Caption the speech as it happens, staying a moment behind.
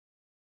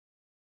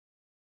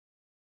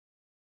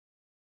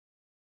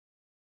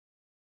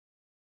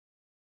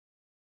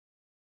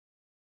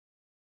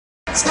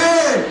10, 9,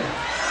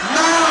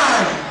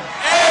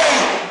 8,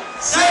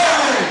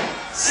 7,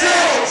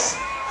 6,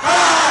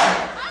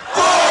 5,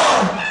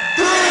 4,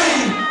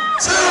 3,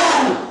 2,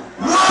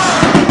 1.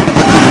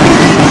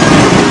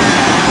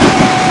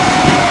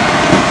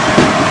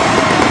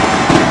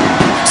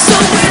 So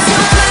where's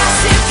your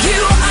class if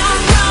you are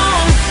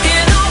wrong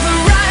in all the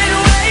right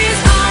ways?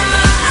 All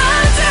my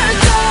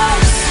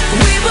underdogs,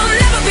 we will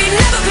never be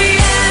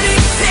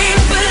anything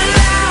but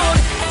loud.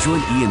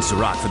 Join E and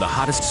Ciroc for the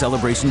hottest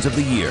celebrations of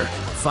the year.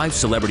 5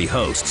 celebrity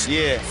hosts,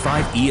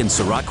 5 E and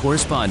Ciroc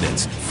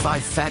correspondents,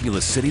 5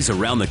 fabulous cities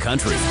around the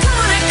country. Come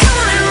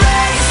on and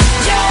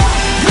raise your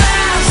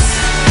glass.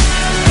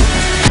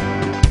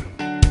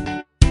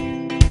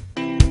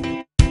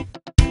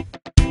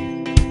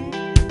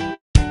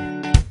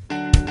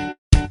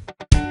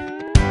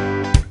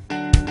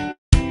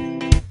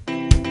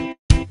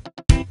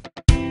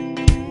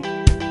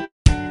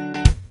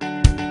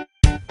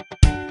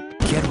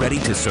 Get ready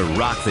to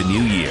Cîroc the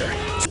New Year.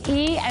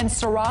 E and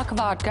Ciroc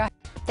vodka.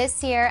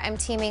 This year, I'm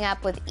teaming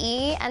up with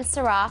E and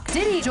Ciroc.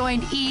 Diddy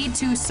joined E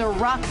to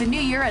Cîroc the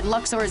New Year at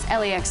Luxor's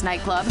LAX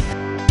nightclub.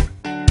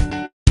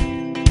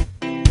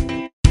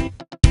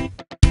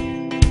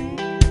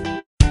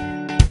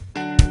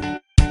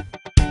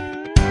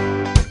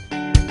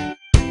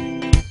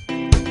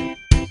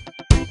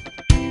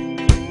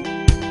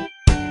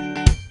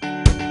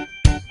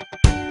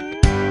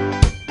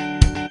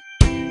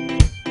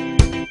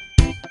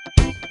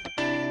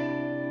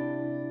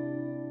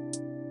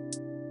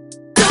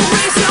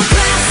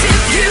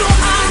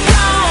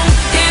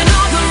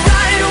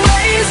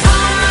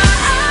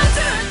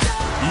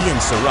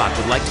 Ciroc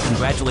would like to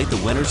congratulate the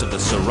winners of the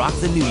Cîroc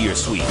The New Year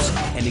sweeps.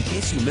 And in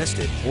case you missed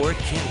it or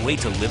can't wait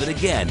to live it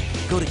again,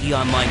 go to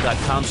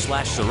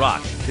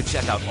eonline.com/Ciroc to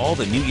check out all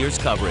the New Year's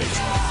coverage.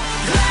 Just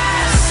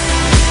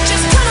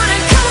come on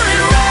and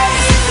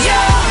raise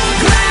your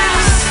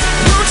glass.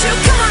 Won't you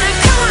come on and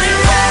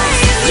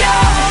raise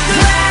your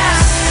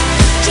glass?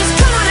 Just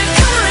come on and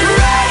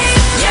raise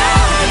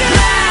your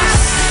glass.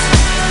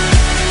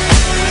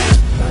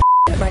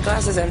 My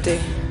glass is empty.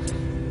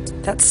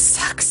 That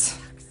sucks.